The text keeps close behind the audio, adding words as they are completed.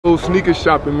little sneaker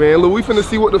shopping, man. Look, we finna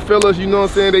see what the fellas, you know what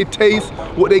I'm saying, they taste,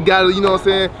 what they got, you know what I'm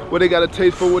saying, what they got a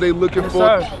taste for, what they looking for,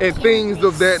 and things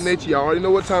of that nature. Y'all already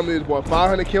know what time it is, boy.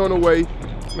 500K on the way.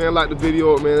 Man, like the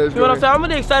video, man. You feel what I'm saying? I'm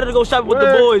really excited to go shopping with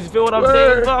the boys. You feel what I'm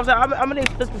saying? You feel what I'm saying? I'm really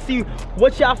excited to see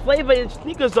what y'all flavor in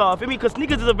sneakers are. Feel me? Because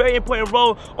sneakers is a very important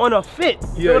role on a fit.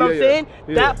 You feel what I'm saying?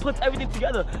 That puts everything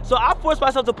together. So I forced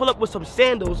myself to pull up with some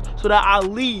sandals so that I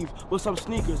leave with some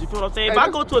sneakers. You feel what I'm saying? If I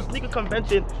go to a sneaker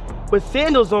convention with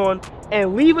sandals on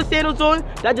and leave with sandals on,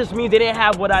 that just means they didn't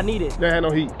have what I needed. They had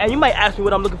no heat. And you might ask me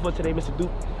what I'm looking for today, Mr.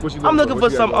 Duke. What you I'm looking for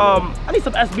some, I need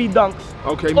some SB Dunks.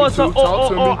 Okay, me too. Talk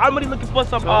to me. I'm really looking for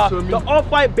some, the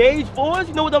off-white beige 4s.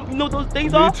 You know what those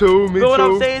things are? Me too, me too. You know what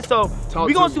I'm saying? So,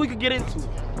 we gonna see what we can get into.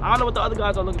 I don't know what the other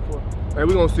guys are looking for. Hey,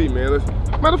 we gonna see, man.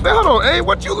 Matter of fact, hold on. Hey,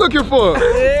 what you looking for?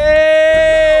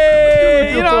 Hey,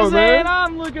 you know what I'm saying?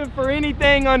 I'm looking for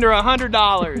anything under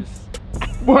 $100.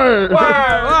 Word.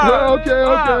 Word. Okay.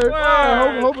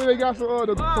 Hopefully they got some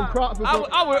Crocs.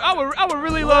 I would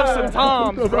really love some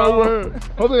Toms, bro.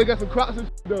 Hopefully they got some Crocs and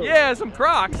shit though. Yeah, some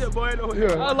Crocs.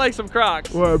 I like some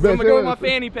Crocs. Well, I'm gonna go with my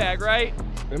fanny pack, right?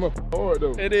 They must hard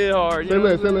though. It is hard. Say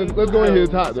less. Let's go in here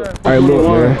and talk though. All right, look,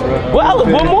 man. Well,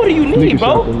 what more do you need,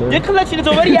 bro? Your collection is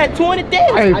already at 200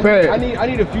 days. Hey, Fat. I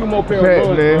need a few more pair of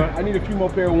ones, man. I need a few more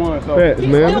pair of ones. So. Facts,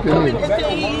 man. Still coming and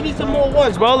saying he needs some more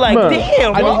ones, bro. Like,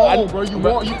 damn,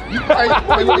 bro. Bro, you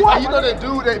know that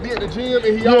dude that be at the gym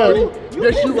and he already,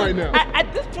 that's you right now.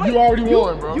 At this point, you already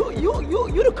won, bro.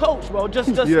 You the coach, bro. Just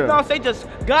you know what I'm saying? Just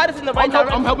guide us in the right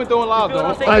direction. I'm helping throwing lives,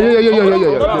 though.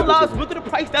 Yeah. Throwing lives, look at the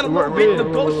price down a little bit,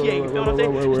 negotiate. You feel what I'm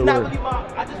saying? It's not really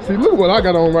my. See, look what I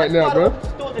got on right now, bro.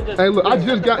 Hey, look, I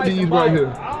just got these right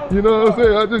here. You know what I'm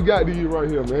saying? I just got these right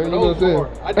here, man. You know what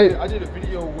I'm saying? I did a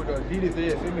video with Adidas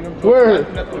there. Send me them. Where?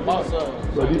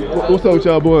 What's up with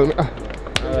y'all boys?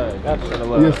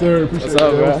 Yes, sir. Appreciate it.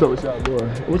 What's up with y'all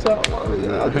boys? What's up?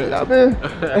 Man?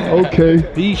 Okay.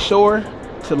 Be sure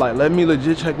to let me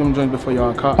legit check them joints before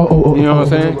y'all cop. You know what I'm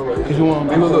saying? Cause you want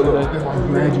to look.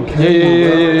 I'm glad you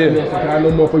came. Yeah. I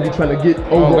know motherfuckers trying to get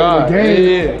over the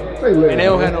game. Say less. And they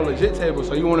don't have no legit table,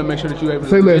 so you want to make sure that you able to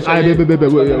say less.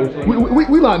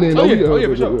 We locked in. Oh yeah,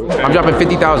 for sure. I'm dropping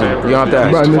 50,000. You don't have to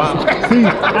ask. See,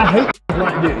 I hate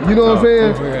like that. You know what I'm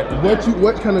saying?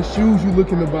 What kind of shoes you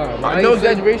looking to buy? No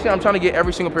exaggeration. I'm trying to get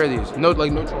every single pair of these. No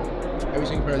trouble. Every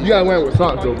single pair of these. You gotta wear it with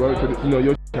socks though, bro. Cause you know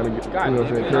your kind of get. You know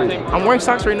what I'm saying? Crazy. I'm wearing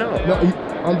socks right now. No,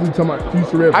 I'm just talking about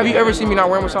future reference. Have you ever seen me not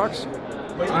wearing with socks?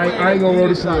 I ain't gonna roll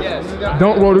the clip.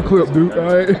 Don't roll the clip, dude.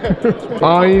 All right.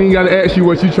 I ain't even gotta ask you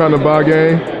what you trying to buy,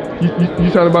 gang. You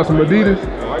trying to buy some Adidas?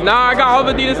 Nah, I got all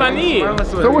the Adidas I need.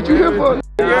 So what you here for?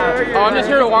 Oh, I'm just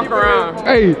here to walk around.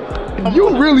 Hey, you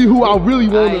really who I really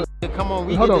want to. Come on,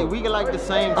 we get like the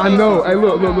same. I know. Hey,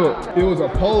 look. It was a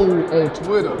poll on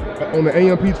Twitter, on the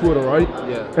AMP Twitter, right?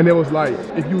 Yeah. And it was like,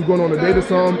 if you was going on a date or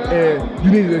something and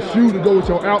you needed a shoe to go with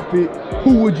your outfit,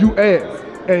 who would you ask?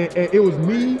 And it was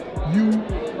me, you,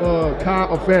 Kyle,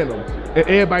 or Phantom, and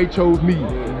everybody chose me.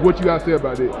 What you gotta say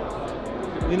about it?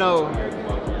 You know,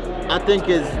 I think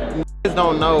niggas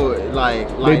don't know,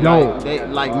 they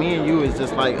don't. Like me and you is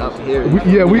just like up here.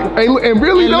 And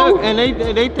really though. And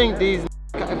they think these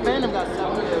Phantom got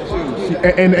some shoes.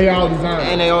 And they all designed.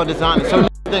 And they all designed. So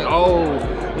think, you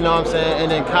know what I'm saying?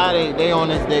 And then Kai, they on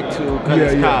his dick too, cause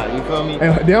it's Kai, you feel me?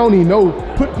 And they don't even know.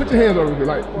 Put your hands over here,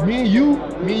 like me and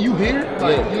you here,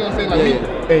 like you know what I'm saying? Like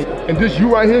me, and just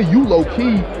you right here, you low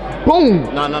key, boom.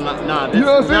 Nah. You know what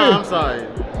I'm saying? Nah, I'm sorry.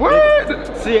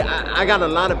 What? See, I got a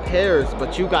lot of pairs,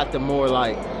 but you got the more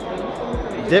like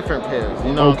different pairs.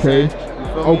 You know what I'm saying?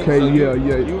 Okay, so yeah.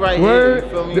 You right here, you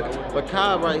feel me? But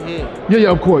Kai right here.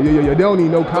 Yeah, of course. Yeah. They don't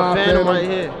even know Kai. Phantom right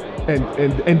here.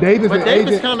 And Davis but and Davis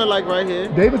Agent, kind of like right here.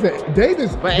 Davis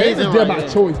there by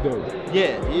choice though.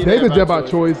 Yeah, Davis there by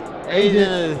choice.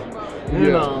 Agent is,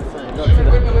 you know what I'm saying.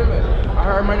 I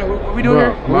heard my name. What we doing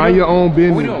here? Mind your own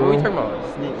business, What we bro. talking about?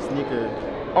 Sneaker.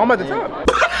 Oh, I'm at the top.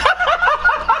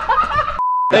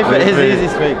 His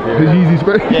Yeezy's fake, bro. His Yeezy's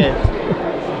fake? Yeah.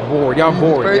 Bored. Y'all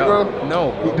bored. Fake, bro?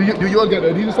 No. Do yours got the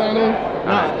Adidas sign on?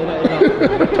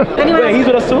 Anyway, he's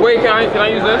with us too. Wait, can I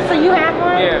use this? So you have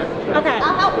one? Yeah. Okay.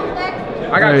 I'll help with that.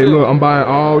 I got Hey, two. look, I'm buying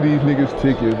all these niggas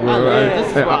tickets, bro. This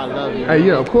is why I love you. Hey,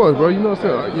 yeah, of course, bro. You know what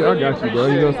I'm saying? Yeah, I got you, bro.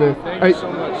 You know what I'm saying? Thank you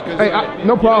so much. Hey,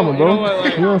 no problem, bro. You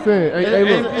know what I'm saying?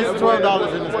 Hey, look. It's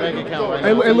 $12 in this bank account right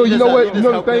now. Hey, look, you know what? You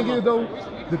know the thing is, though?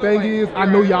 The thing is, I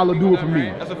know y'all will do it for me.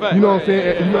 That's a fact. You know what I'm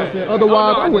saying? You know what I'm saying?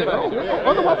 Otherwise,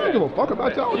 otherwise, I don't give a fuck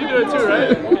about y'all. You do it too, right?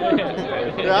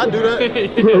 Yeah, I do that.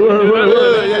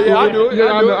 Yeah, I do it.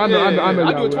 Yeah, I know.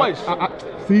 I do it twice.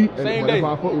 See? Same That's day.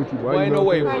 why I fuck with you, boy. Boy, ain't no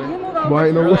way, Boy, bro.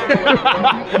 ain't no way.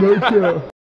 No care.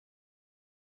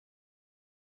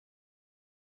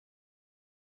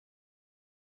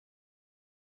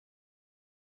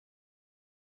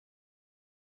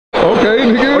 Okay,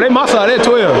 nigga. Oh, they my side, they're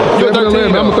 12. You're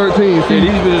 13. I'm a 13. See, these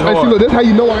bitches hard. See, look, that's how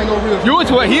you know I ain't no real. You a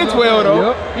 12, he a 12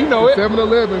 though. Yep. You know it.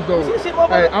 7-Eleven though.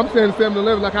 Hey, I'm saying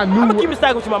 7-Eleven like I knew. I'm gonna keep it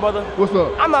stacked with you, my brother. What's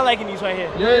up? I'm not liking these right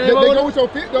here. Yeah, they go with your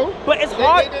fit though. But it's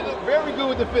hard. They look very good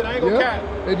with the fit. I ain't gonna cap.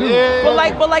 They do. Yeah.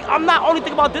 But like, I'm not only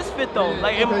thinking about this fit though.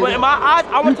 Like in my eyes,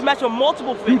 I want to match with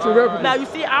multiple fits. Now you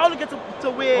see, I only get to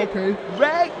wear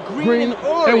red, green, and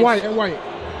orange. And white, and white.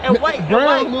 And white,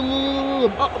 brown,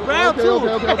 brown too.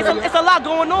 It's a lot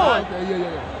going on.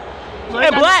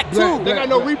 And black too. They got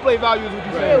no replay values. What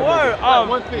you saying? Word.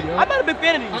 One fit. I'm not a big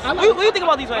fan of these. What do you think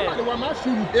about these right here? I wear my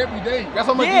shoes every day. That's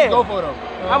how much these go for though.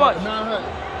 How much? 900.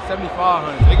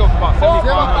 7,500. They go for about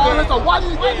 7,500. So why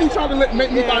you trying to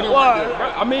make me buy them?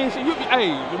 I mean,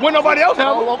 hey, when nobody else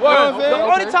have them. The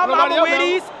only time I'm gonna wear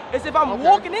these is if I'm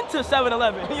walking into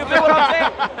 7-Eleven. You feel what I'm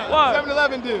saying?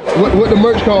 7-Eleven do. What the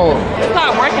merch called? It's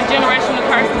called Working Generational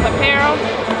Curses Apparel.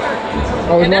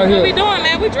 And that's what we doing,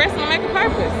 man. We dressing to make a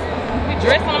purpose. We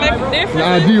dressing to make a difference. The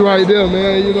ID right there,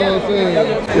 man. You know what I'm saying?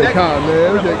 That car,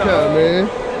 man. That car, man.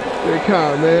 That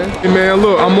car, man. Hey, man,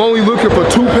 look, I'm only looking for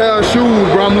 2 pairs of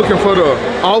shoes, bro. I'm looking for the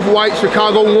off-white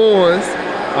Chicago ones.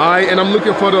 Alright, and I'm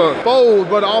looking for the folds,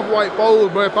 bro, the off-white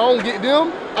folds, but if I don't get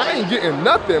them, I ain't getting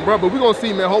nothing, bro. But we gonna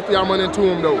see, man. Hopefully I run into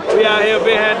them though. We out here,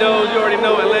 big hand those. You already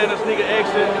know Atlanta sneaker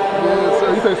exit. Yeah,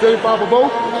 sir. You said 75 for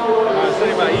both?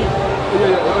 75 each.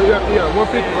 Yeah,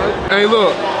 150, right? Hey,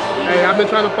 look. Hey, I've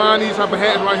been trying to find these type of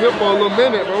hats right here for a little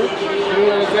minute, bro. You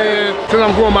know what I'm saying? Since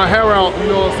I'm growing my hair out, you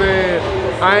know what I'm saying?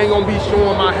 I ain't gonna be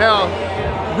showing my hair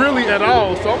really at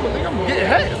all. So I'm gonna get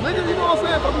hats, nigga. You know what I'm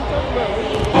saying? What you talking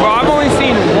about? Bro, I've only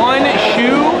seen one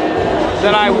shoe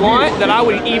that I want, that I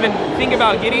would even think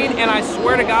about getting, and I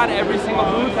swear to God, every single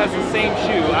booth has the same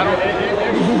shoe. I don't.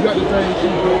 Every booth got the same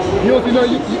shoe, bro. You don't see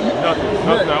nothing?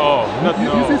 Nothing at all. Nothing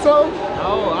at all. You see something?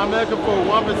 No, I'm looking for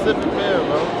one specific pair,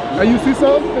 bro. And you see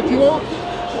something that you want?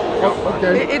 Oh,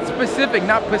 okay. It's specific,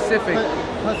 not Pacific.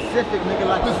 Pacific, nigga,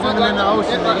 like swimming in the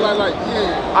ocean.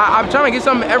 Yeah. I'm trying to get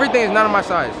something. Everything is not in my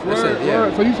size. That's it.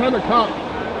 Yeah. So you trying to cop?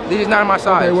 This is not in my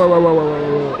size. Okay,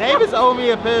 wait. Davis owed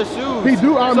me a pair of shoes. He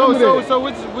do. I remember that. So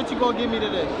what you gonna give me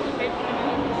today?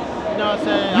 You know what I'm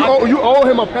saying? You owe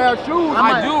him a pair of shoes.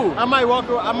 I do. I might walk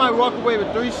away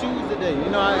with 3 shoes today. You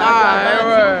know,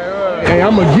 Right. Hey,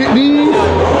 I'm gonna get these.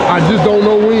 I just don't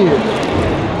know when.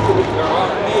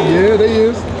 Yeah, they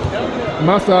is.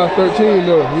 My size 13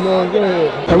 though. You know what I'm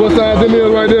saying? Hey, what size them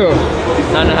is right there?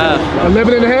 9.5.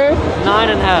 11 and a half?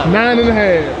 9.5. 9 and a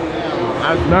half.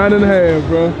 9 and a half,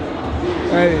 bro.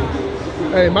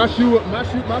 Hey, my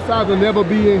size will never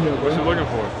be in here, bro. What you looking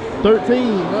for?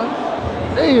 13, bro.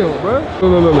 Damn, bro.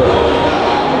 Look.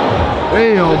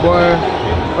 Damn, boy.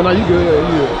 Oh, no, you good. Yeah,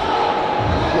 you good.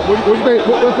 What you think?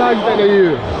 What size you think they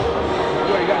is?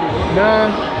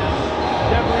 9.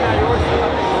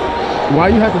 Why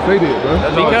you have to say that,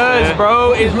 bro? Because,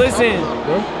 bro, listen,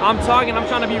 I'm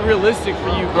trying to be realistic for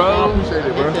you, bro. I appreciate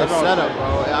it, bro. That setup,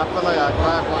 bro. I feel like I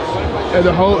grabbed one shoe. And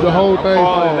the whole thing.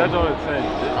 That's all it's saying.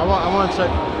 I want to check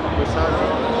the size.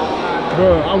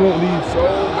 Bro, I want these so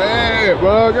bad,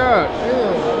 bro. God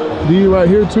damn. These right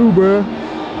here too, bro.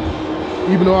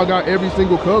 Even though I got every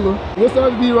single color. What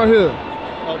size is these right here?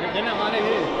 Oh, they're not mine, they're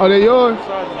his. Are they yours?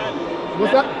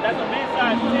 What's that? That's a men's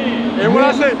size 10. And what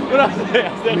I said?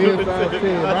 Men's size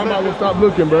 10. I'm not gonna stop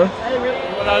looking, bro.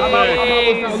 What I I'm not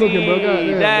gonna stop looking, bro. God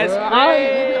damn, That's bro.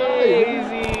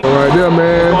 crazy. All right there,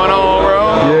 man. What's going on, bro?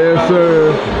 Yes,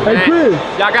 sir. Hey, Chris.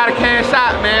 Y'all got a cash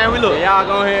out, man. We look. Y'all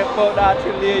go ahead and fuck out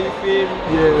your lid, you feel me?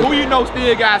 Yeah. Who you know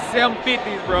still got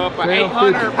 750s, bro, for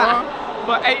 800, bro?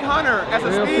 For 800, that's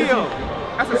a steal.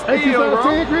 That's a steal, bro.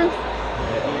 10, Chris?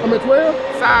 I'm at 12?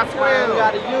 Size 12.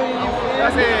 Got a union, you feel me?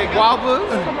 That's it, guavas.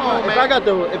 Come on, man. If I got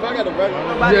the regular,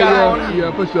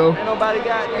 Yeah, for sure. ain't nobody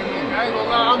got it. I ain't gonna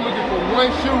lie, I'm looking for one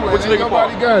shoe and What you looking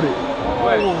nobody for? got it.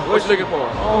 What you looking for?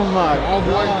 Oh my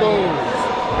Off-white God. gold.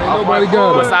 Ain't nobody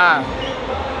got What it. size?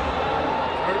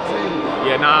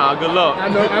 Yeah, nah, good luck. I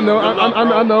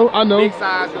know. Big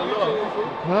size, good luck.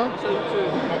 Huh?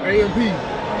 A&P.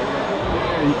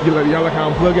 Y'all like how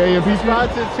I'm plugging A&P? Spot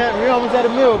to the chat. We almost at a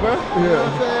meal, bro. Yeah.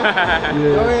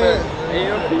 Go ahead.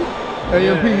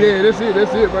 A&P, yeah, that's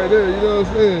it right there. You know what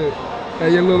I'm saying? Hey,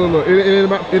 yeah, look. It ain't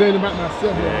about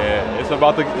myself. Yeah, it's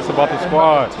about the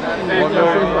squad. 1 million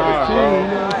grind,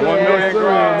 bro. 1 million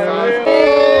grind.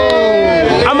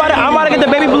 I'm about to get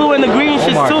the baby blue and the green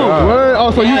shits too. What?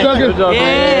 Oh, so you dunking?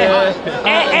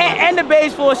 Yeah. And the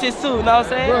beige for shits too. You know what I'm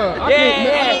saying? Bruh,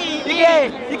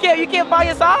 You can't buy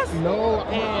your size? No,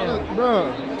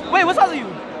 bruh. Wait, what size are you?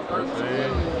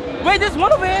 Wait, there's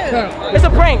one over here. It's a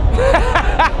prank.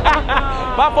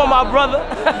 My fault, my brother.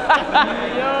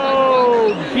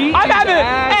 Yo, beat I'm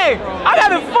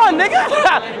having fun, nigga.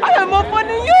 I'm having more fun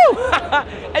than you.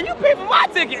 And you pay for my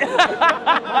ticket.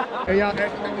 And y'all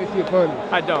acting this shit funny.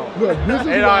 I don't. Look, this is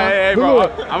Hey, why. hey, look, bro,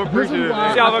 look, I'm appreciative. this is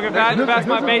why- See how fucking fast this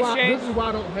my is base why- changed? This is why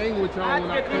I don't hang with y'all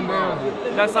when I come down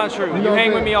here. That's not true. You You know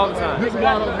hang what with I'm me all the time. This is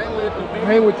why I don't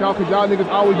hang with y'all, because y'all niggas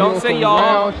always Don't doing say some y'all.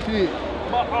 wild shit.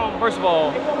 First of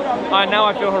all, now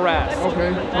I feel harassed.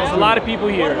 Okay. There's a lot of people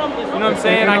here. You know what I'm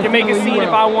saying? I can make a scene if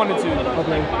I wanted to.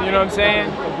 Okay. You know what I'm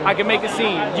saying? I can make a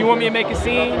scene. Do you want me to make a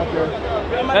scene?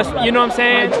 That's, you know what I'm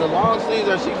saying? The long sleeves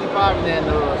are 65 and then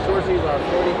the short sleeves are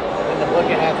 40 and the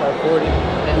bucket hats are 40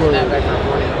 and the snapbacks are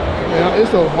 40. Man,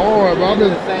 it's so hard, bro. It's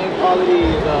the same quality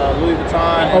as Louis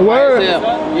Vuitton. A word?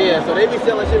 Yeah, so they be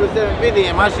selling shit with 750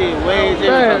 and my shit way cheaper.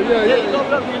 Yeah. You go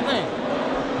up your thing.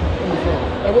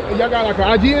 Y'all got like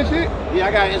an IG and shit? Yeah,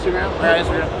 I got Instagram.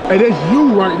 Hey, that's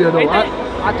you right there, though.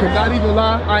 I cannot even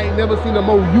lie. I ain't never seen a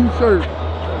more you shirt.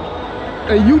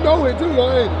 And you know it too,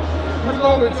 right? You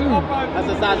know it too. That's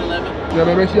a size 11. Yeah,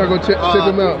 man, make sure y'all go check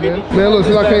them out, man. Man, look,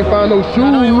 since I can't find no shoes,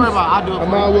 Don't even worry about it. I'll do it I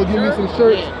for might as you. well give me some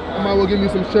shirts. I might as well give me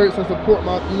some shirts and support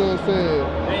my, you know what I'm saying?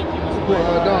 Support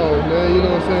my dog, man, you know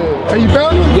what I'm saying? Hey, you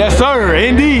found them? Yes, sir,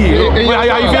 indeed. Hey,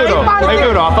 How you feel though? How you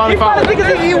feel though? I finally found it. Niggas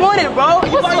think you want it, bro.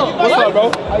 What's up,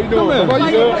 bro? How you doing? Why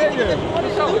you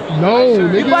No,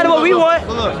 nigga. You find what we want.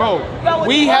 Look, bro,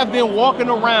 we have been walking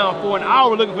around for an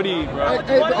hour looking for these, bro.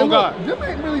 Hey, Oh God. This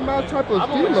ain't really my type of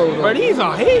stilo, though. Bro, these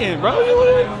are hitting, bro.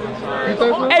 You think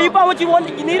so? Hey, you found what you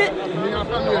wanted? You need it? Nigga, I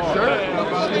found me a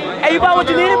shirt. Hey, you found what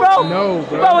you needed, bro? No,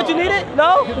 bro. You found what you needed?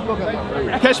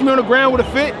 No? Catch me on the ground with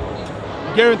a fit,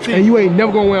 guaranteed. And you ain't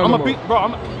never gonna wear them I'm no a more. beat, bro.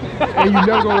 And you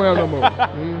never gonna wear them no more.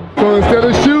 So instead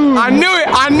of shoes. I knew it.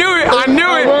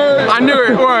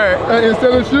 Word.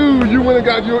 Instead of shoes, you went and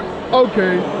got your.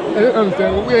 Okay.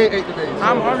 Understand? Well, we ain't ate today. So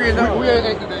I'm hungry as hell. We ain't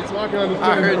ate today, so I can understand.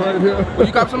 I heard right you. here. Well,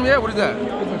 you got some yet? What is that?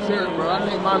 It's a shirt, bro. I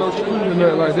can't buy no shoes or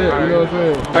nothing like that. You know what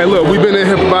I'm saying? Hey, look, we've been in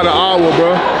here for about an hour,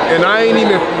 bro, and I ain't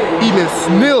even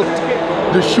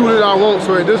sniffed the shoe that I want.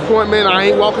 So at this point, man, I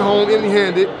ain't walking home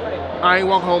empty-handed. I ain't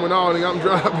walking home at all, nigga. I'm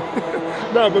driving.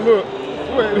 Nah, but look.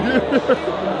 Wait.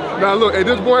 Now look, at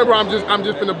this point, bro, I'm just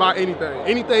finna buy anything.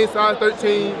 Anything size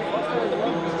 13.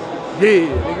 Yeah,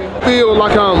 nigga. Feel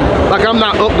like I'm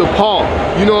not up to par.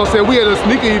 You know what I'm saying? We at a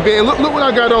sneaker event. Look what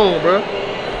I got on, bro.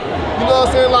 You know what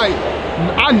I'm saying? Like,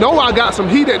 I know I got some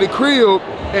heat at the crib,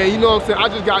 and you know what I'm saying? I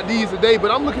just got these today,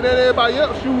 but I'm looking at everybody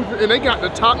else's shoes, and they got the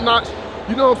top-notch,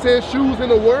 you know what I'm saying, shoes in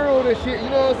the world and shit. You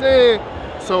know what I'm saying?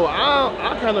 So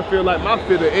I kind of feel like my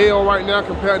fit an L right now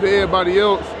compared to everybody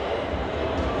else.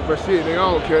 But shit, nigga,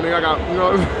 I don't care, nigga. I got, you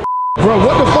know. Bro,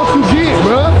 what the fuck you get,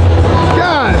 bro?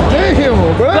 God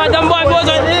damn, bro. You got them boys right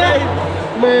there?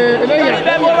 Man, and they You got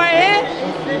that boy right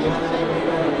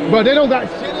here? but they don't got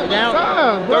shit in their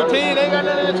size, bro. 13, they ain't got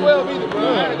nothing at 12 either, bro.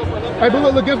 Hey,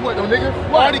 but look, guess what, though, nigga?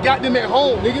 I already got them at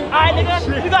home, nigga. Alright,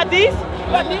 nigga. You got these?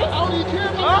 You got these? I don't even care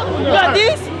about You got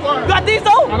these? You got these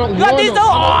though? I don't You got want these them.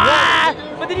 though? I don't want Ah! them,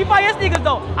 nigga. But did you find your sneakers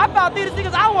though? I found these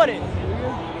sneakers I wanted.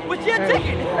 What's your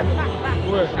ticket?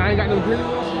 What? I ain't got no green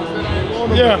ones. I said I ain't want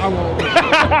them. Yeah. I want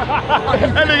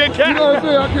them. That nigga You know what I'm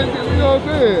saying? I can't get, you know what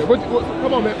I'm saying? What,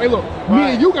 come on, man. Hey, look, me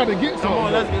and you got to get some. Come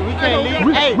on, let's get. We can't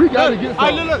leave. We got to get some.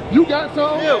 Hey, look. You got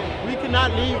some? Phil, we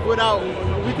cannot leave without.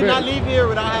 We cannot leave here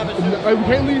without having shoes. Hey, we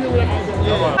can't leave here without having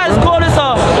some. Let's call this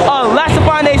last to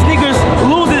find their sneakers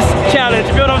losers challenge.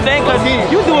 You feel what I'm saying? Cause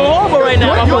you doing horrible right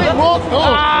now. You ain't wrong.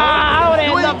 I don't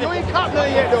have nothing. You ain't caught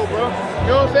nothing yet, though, bro. You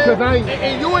know what I'm saying? Cause I ain't.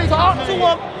 And you ain't Talk caught to nothing him.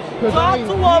 yet. Cause I Talk ain't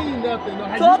to seen him. nothing.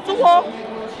 No, Talk to him.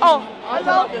 Oh,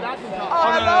 hello. I can talk. Oh,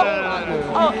 hello.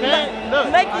 Oh,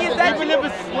 Look, Nike, is that even you? if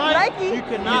it's slight, Nike, you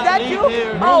cannot is that leave you?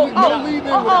 here. Oh, No leaving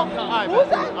without- Who's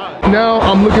that? Now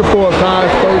I'm looking for a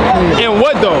size 13. And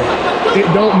what though? It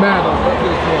don't matter at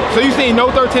this point. So you seen no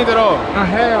 13th at all? I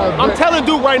have. I'm telling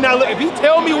Duke right now, look, if he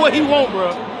tell me what he want, bro,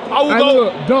 I will I go.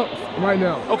 look, dunks right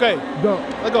now. Okay, Dunks.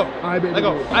 let's go. I bet Let's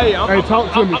go. you. Hey, Hey,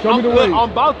 talk to me. Show me the way. Look,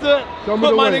 I'm about to Show me put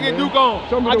the my way, nigga man. Duke on.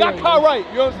 Show me I the got way, caught man. right.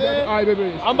 You know what I'm saying? All right,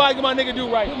 baby. I'm about to get my nigga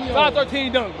Duke right. me Size on.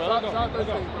 13 dunk, bro. Let's go. Size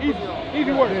 13.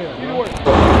 Easy work. Yeah. Easy work.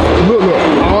 Look,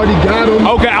 I already got them.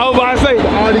 Okay, I was about to say.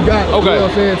 I already got them. Okay. You know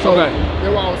what I'm saying? So Okay.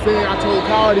 that's what I was saying. I told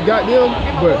Kyle I already got them,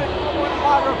 but.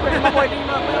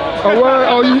 Oh, what?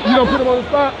 Oh, you don't put them on the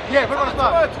spot? Yeah, put it on the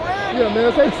spot. Yeah,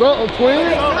 man, say something, twin.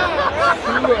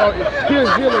 Here's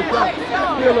a little shot.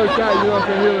 Here's a little shot, you know what I'm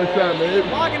saying? Here's a little shot, man.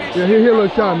 Yeah, here's a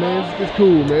little shot, man. It's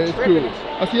cool, man. It's cool.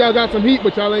 I see y'all got some heat,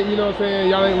 but y'all ain't, you know what I'm saying?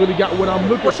 Y'all ain't really got what I'm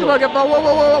looking for. What you looking for?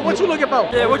 What you looking for?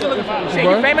 Yeah, what you looking for? Shit,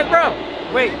 Bro. you famous, bro?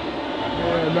 Wait,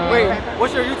 Yeah, nah. wait.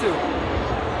 What's your YouTube?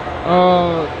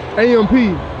 AMP.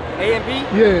 AMP?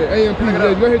 Yeah, AMP.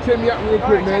 Yeah, go ahead and check me out real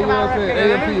quick, man. You know what I'm saying?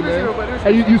 AMP, man.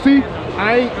 Hey, you see? I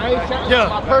ain't shouting out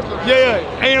my purpose. Yeah,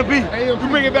 AMP. You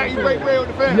bring it back, you break away with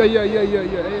the family. Yeah. AMP,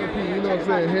 you know what I'm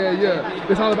saying? Hell yeah.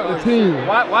 It's all about the team.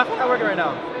 Wi-Fi not working right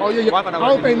now. Oh yeah. I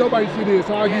don't think nobody see this,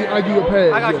 so I'll give you a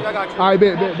pass. I got you. All right,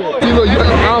 bet. You know,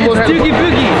 I almost had to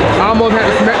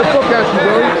smack the fuck out you,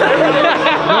 bro.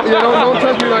 Don't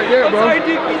touch me like that, bro.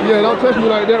 Yeah, don't touch me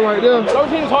like that right there.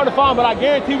 13 is hard to find, but I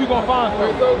guarantee we're gonna find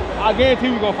something. I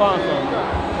guarantee we're gonna find something.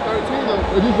 13 though,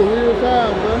 it's just a weird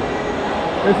time, bro.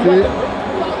 That's it.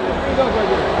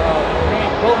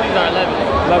 Both these are 11.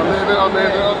 I'm there.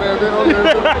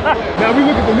 Now we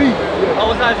look at the league. Yeah. Oh,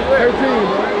 what size you wear? 13,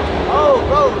 bro. Oh,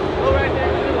 bro. Go right there.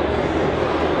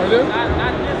 Right there?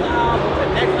 Not this aisle, but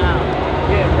the next aisle.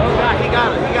 Yeah, bro. He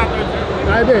got 13.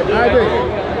 I bet.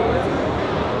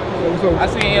 I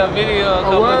seen your video a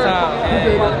couple of times.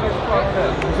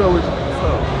 What's up with you?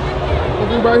 What's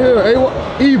this right here?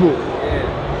 Evil.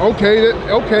 Yeah.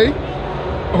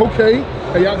 Okay.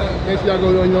 Hey, y'all, make sure y'all go,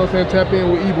 you know what I'm saying, tap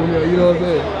in with Evil here, you know what I'm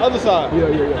saying? Other side.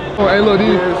 Yeah. Oh, hey, look,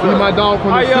 these my dog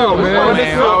from the Silk, man.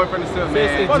 All from the Silk, man.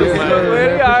 Yes, sir,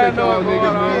 man. Appreciate y'all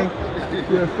niggas, man.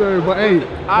 Yes, sir. But hey,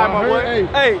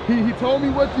 he told me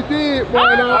what you did, boy.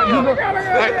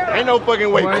 Ain't no fucking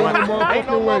way, boy. Ain't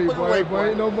no motherfucking way, boy.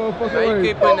 Ain't no motherfucking way. You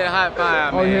keep putting that high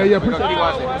five, man. Oh, yeah. We're gonna keep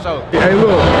watching for sure. Hey,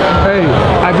 look. Hey,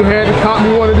 I just had to cop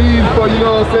me one of these for, you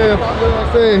know what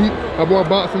I'm saying? My boy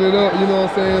boxing it up, you know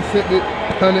what I'm saying? Sent it.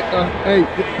 Hey,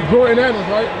 Jordan Adams,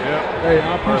 right? Yeah. Hey, I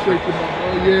appreciate you, my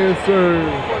boy. Yes, sir.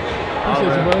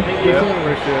 Appreciate you, man. Yeah,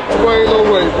 appreciate it. Boy, ain't no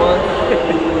way, boy.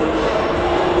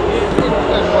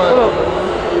 That's wild.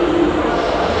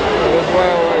 That's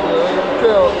wild right there. I can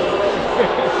tell.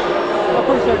 I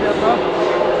appreciate that, bro.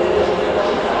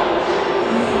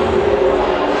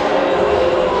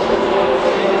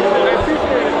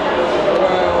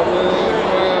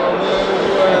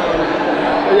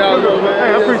 Hey,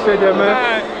 I appreciate that, man.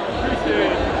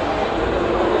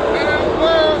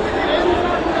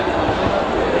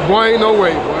 Boy, ain't no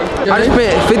way, boy. I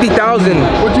spent 50,000.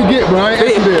 What you get, bro? I ain't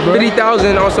asked you that, bro.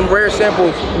 50,000 on some rare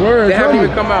samples that haven't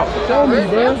even come out. Show me,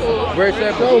 bro. Rare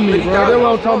samples. Show me, bro. That's what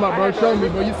I'm talking about, bro. Show me,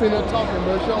 bro. You sitting there talking,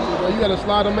 bro. Show me, bro. You gotta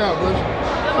slide them out, bro.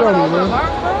 Show me, bro.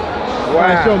 Wow.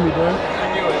 Right, show me, bro.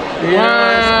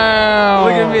 Wow.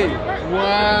 Look at me.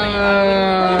 Wow.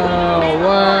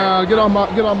 Get on my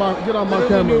camera, man. Get on my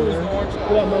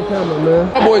camera,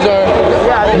 man. My boys are.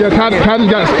 Yeah, Kai just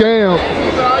got scammed.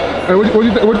 Hey, what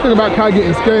you think about Kai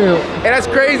getting scammed? And that's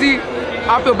crazy.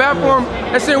 I feel bad for him.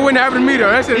 That shit wouldn't happen to me though.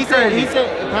 That shit is crazy.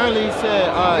 Apparently he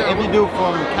said, if you do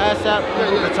from Cash App,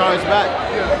 you can charge back.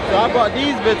 So I bought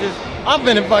these bitches. I'm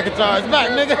finna fucking charge back,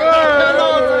 nigga.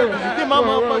 Get my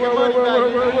motherfucking money back.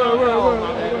 Hold on.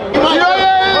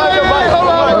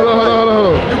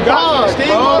 You got it,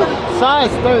 Steve.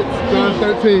 Size 13. Size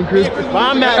 13, Chris.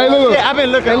 I'm at, hey, look. I've been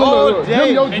looking all day.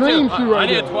 Them your dream shoe right I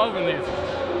need a 12 in these.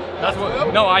 That's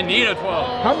what. No, I need a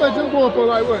 12. How much them going for?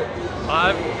 Like what?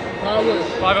 500.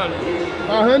 500?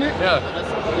 500? Yeah.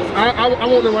 I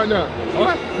want them right now.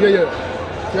 What? Yeah.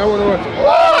 Yeah, I want them right now.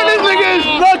 Oh, this nigga is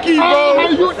lucky, bro.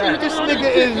 This nigga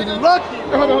is lucky.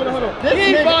 Hold on.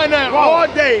 He ain't find that all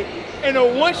day. And the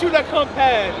one shoe that come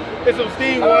past is some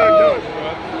Steve Wonder Dunks,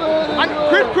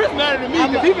 bro. Chris mad at me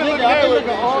because he been looking at it.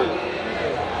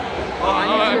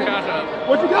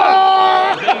 What you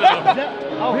got?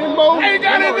 Venmo? Ain't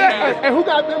got it there. And who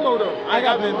got Venmo though? I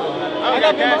got Venmo. I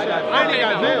got Cash App. I ain't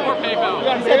got Venmo. Or PayPal.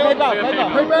 You said PayPal?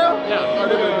 Yeah.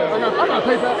 I got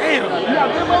PayPal. Damn. You got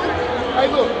Venmo? Hey,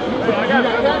 look. I got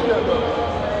Cash App though.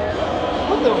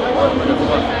 What the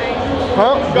fuck?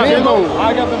 Huh? Venmo.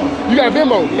 I got Venmo. You got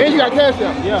Venmo and you got Cash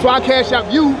App. Yeah. So I Cash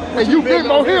App you and you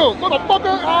Venmo him.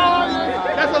 Motherfucker.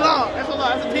 That's a lot. That's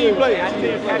a team play. Yes,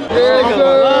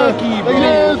 sir. Lucky, bro.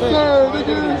 Yes, sir,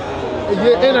 nigga.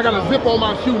 Yeah, and I got a zip on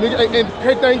my shoe, nigga. And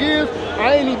the thing is,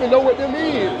 I ain't even know what them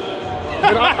is.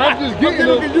 But I'm just getting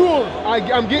them.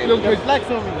 I'm getting them. Flex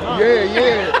on me. Huh?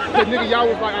 Yeah. Cause nigga, y'all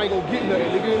was like, I ain't gonna get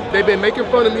nothing, nigga. They been making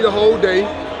fun of me the whole day.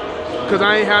 Cause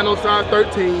I ain't had no size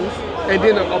 13s. And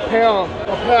then a pair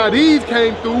of these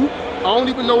came through. I don't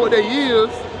even know what they is.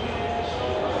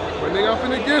 But nigga, I'm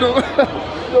finna get them.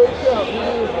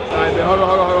 Alright, man, hold on.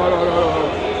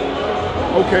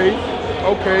 Okay.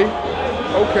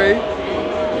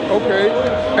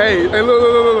 Hey,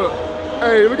 look.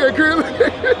 Hey, look at Chris.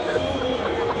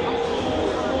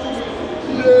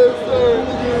 Yes, sir.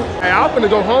 Hey, I'm finna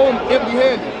go home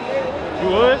empty-handed. You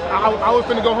would? I was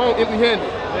finna go home empty-handed.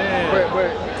 But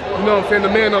you know what I'm saying, the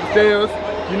man upstairs,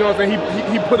 you know what I'm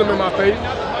saying, he put them in my face.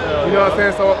 You know what I'm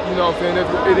saying? So, you know what I'm saying?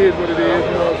 It is what it is,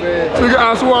 you know what I'm saying? Nigga,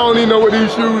 I swear I don't even know what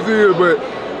these shoes is, but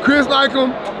Chris like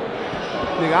them.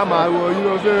 Nigga, I might as well, you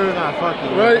know what I'm saying? Nah, fuck you.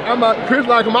 Right? Chris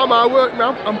like them, I might as well.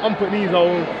 Man, I'm putting these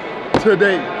on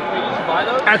today. Buy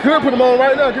those? I could put them on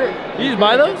right now, kid. You just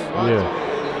buy those? Yeah.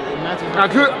 I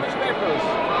could.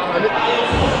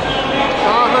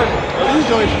 These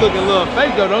joints looking a little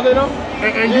fake though, don't they though?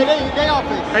 And They all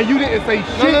fake. And you didn't say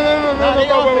shit. Nah, they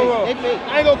all fake. They fake.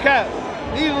 I ain't gonna cap.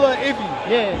 These a little iffy.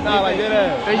 Yeah. Nah, like that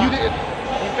ass. And you didn't.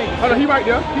 Hold on, he right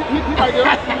there. He right there.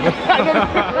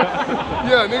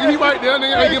 Yeah, nigga, he right there.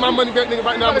 Nigga, I ain't get my money back, nigga.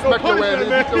 Right now, I'm gonna smack your ass, nigga.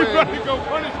 Get your ass. Go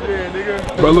punish it,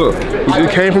 nigga. But look, it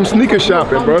came from sneaker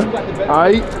shopping, bro.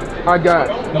 Alright, I got,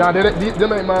 nah,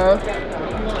 them ain't mine.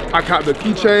 I copped the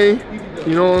keychain,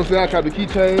 you know what I'm saying? I copped the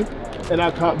keychain, and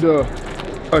I copped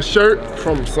a shirt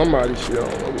from somebody. Shit, I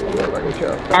don't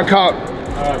know. I copped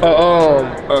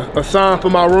a sign for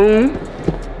my room,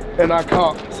 and I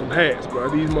copped some hats, bro.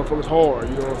 These motherfuckers hard,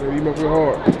 you know what I'm saying? These motherfuckers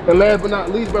hard. And last but not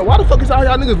least, bro, why the fuck is all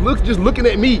y'all niggas just looking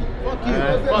at me? Fuck you.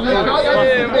 All y'all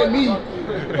looking at me. You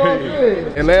know what I'm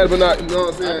saying? And last but not, you know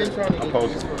what I'm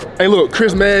saying? Hey, look,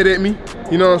 Chris mad at me.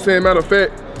 You know what I'm saying? Matter of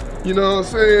fact, you know what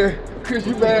I'm saying? Chris,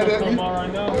 you mad at me? You know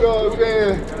what I'm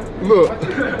saying? Look.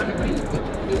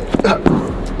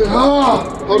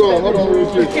 Hold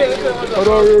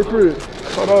on real quick.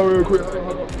 Hold on real quick.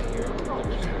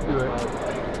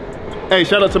 Hey,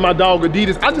 shout out to my dog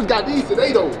Adidas. I just got these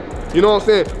today though. You know what I'm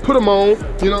saying? Put them on.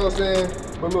 You know what I'm saying?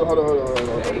 But look, hold on.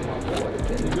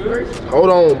 Hold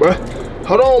on, bro.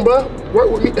 Hold on, bro. Work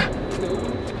with me.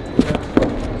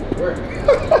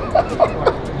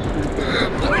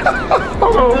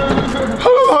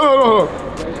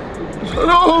 Hold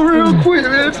on real quick,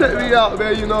 man. Check me out,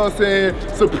 man. You know what I'm saying?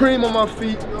 Supreme on my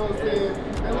feet. You know what I'm saying?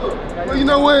 And look, well, you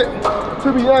know what?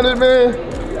 To be honest, man,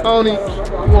 I don't even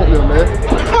want them, man.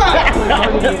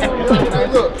 Hey,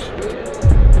 look.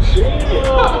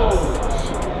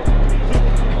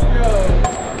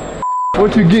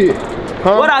 What you get?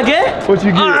 Huh? What I get? What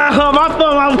you get? My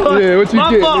fault. Yeah, what you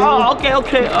my get? fault. Oh,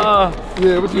 okay.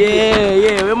 Yeah, what you get?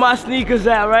 Yeah. Where my sneakers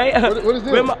at, right? What is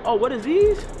this? What is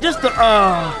these? Just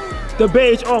the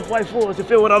beige off-white fours. You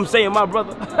feel what I'm saying, my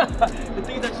brother? The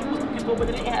things that you was looking for, but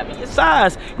they didn't have in your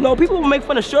size. You know, people will make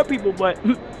fun of short people, but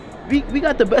we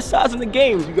got the best size in the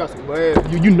game. You got some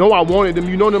glad. You know I wanted them.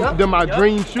 You know them my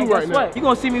dream shoe right now. What? You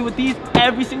gonna see me with these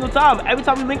every single time. Every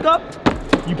time we link up,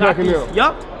 you packing them.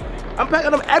 Yup. I'm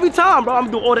packing them every time, bro. I'm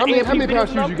doing all the AMP. How many pair of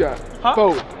shoes you got? Huh?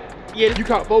 4. Yeah. You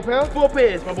caught 4 pairs? 4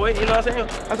 pairs, my boy. You know what I'm saying?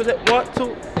 I said 1,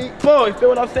 2, 3, 4. You feel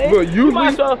what I'm saying? Look, you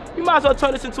might as well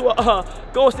turn this into a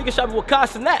go sneaker shopping with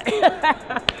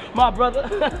Castanet. My brother.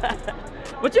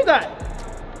 What you got?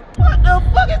 What the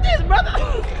fuck is this, brother?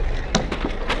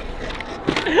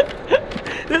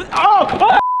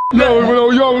 No,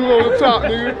 you always on the top,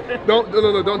 nigga. Don't do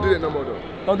that no more though.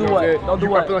 Don't do what? Don't do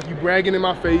what? I feel like you bragging in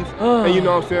my face, and you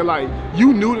know what I'm saying? Like,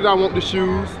 you knew that I want the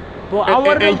shoes. But I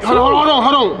wanted them too. Hold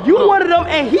on. You wanted them,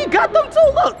 and he got them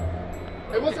too. Look.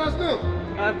 Hey, what size them?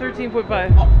 13.5.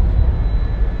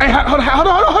 Hey, hold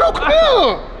on, come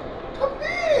here. Come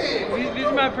here. These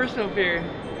are my personal pair.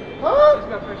 Huh? These are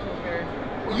my personal pair.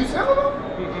 Well, you selling them?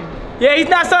 Yeah, he's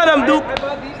not selling them, dude. I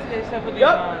bought these today, so I put these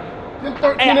on. Them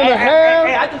 13 and a half.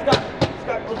 Hey, I just got.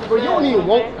 Bro, you don't even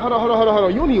want. Hold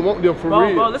on. You don't even want them for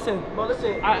real. Bro, listen.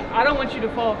 I don't want you to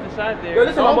fall off the side there. Yo,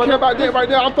 listen, I don't care about that right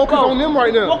there. I'm focused on them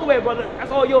right now. Walk away, brother.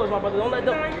 That's all yours, my brother. Don't let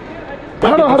them.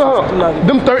 Hold on.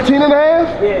 Them 13 and a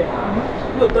half?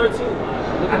 Yeah. You look 13.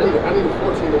 I need a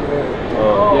 14 and a half.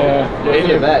 Oh. Yeah. Look at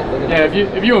your back.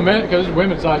 Yeah, if you a man, because it's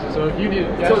women's sizes, so if you need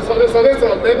it. Yeah. So that's 11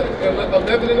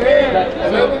 and a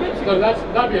half? 11? So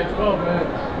that'd be a 12,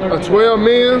 man. A 12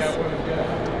 men's?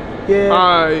 Yeah.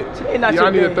 Alright. Today not I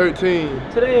need your a 13.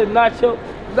 Today is not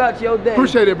your day.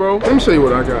 Appreciate it, bro. Let me show you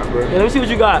what I got, bro. Yeah, let me see what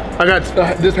you got. I got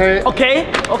this hat. Okay,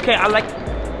 I like.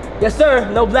 Yes, sir.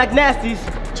 No black nasties.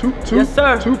 Two. Yes,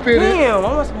 sir. 2 fitted. Damn,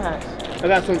 I want some hats. I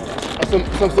got some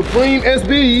Supreme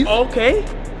SBs. Okay. You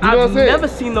know what I'm saying? Never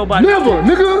seen nobody. Never,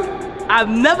 nigga. I've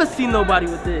never seen nobody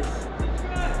with this.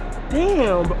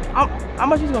 Damn, bro. How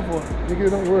much you going for? Nigga,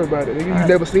 don't worry about it. Nigga, you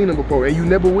never seen them before, and you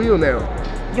never will now.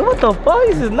 Yo, what the fuck?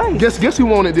 This is nice. Guess who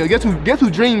wanted this? Guess who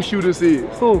Dream Shooters is?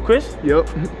 Who, Chris? Yep.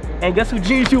 And guess who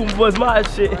Dream Shooting was my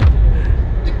shit?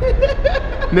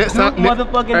 Next time,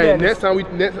 motherfucking hey, Dennis.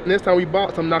 next time we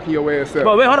box, I'm knocking your ass out.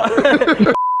 Bro, wait, hold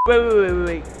on.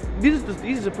 wait. These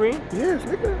are Supreme? Yes,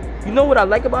 nigga. You know what I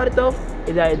like about it though?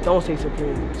 Is that it don't say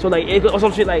Supreme. So like, or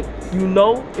some shit like, if you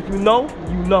know,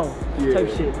 yeah. type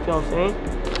shit. You know what I'm saying?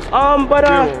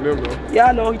 Yeah,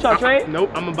 I know. You trying to trade? Nope,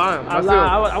 I'm gonna buy them I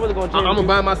myself. wasn't gonna trade. I'm gonna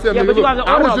buy them myself. Yeah, nigga, but you look, have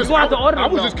to order them. You have to order them. I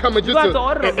was just coming just to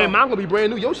order them. and mine gonna be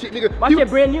brand new. Your shit, nigga. My shit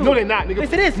brand new. No, they're not, nigga.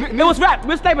 Yes, it is. It was wrapped.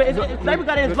 Real Sniper. Sniper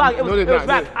got it in his vlog. It was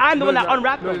wrapped. I'm the one that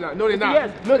unwrapped them. No, they're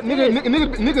not.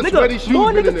 Nigga, sweaty shoes.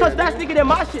 More niggas touch that nigga than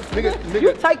my shit. Nigga,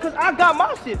 you tight cause I got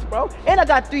my shits, bro. And I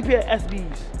got 3 pair of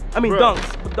SBs. I mean dunks.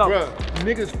 Bruh,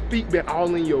 niggas' feet been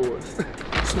all in yours.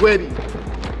 Sweaty.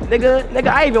 Nigga,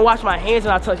 I even wash my hands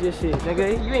when I touch your shit,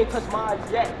 nigga. You ain't touched mine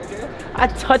yet, nigga. I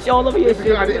touch all over your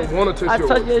shit. I didn't want to touch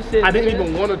yours. I touch your shit. I didn't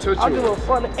even want to touch yours. I'm doing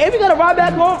fun. And we gotta ride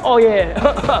back home? Oh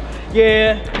yeah.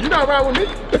 Yeah. You not riding with me?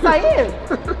 Yes, I am.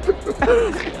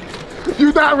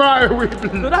 You not riding with me.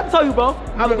 Dude, I tell you, bro.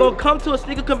 I'm gonna come to a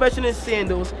sneaker convention in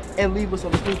sandals and leave with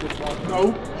some sneakers, bro.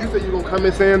 No, you said you gonna come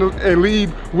in sandals and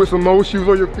leave with some more shoes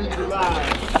on your feet. You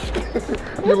lied.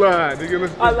 You lied, nigga.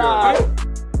 I lied.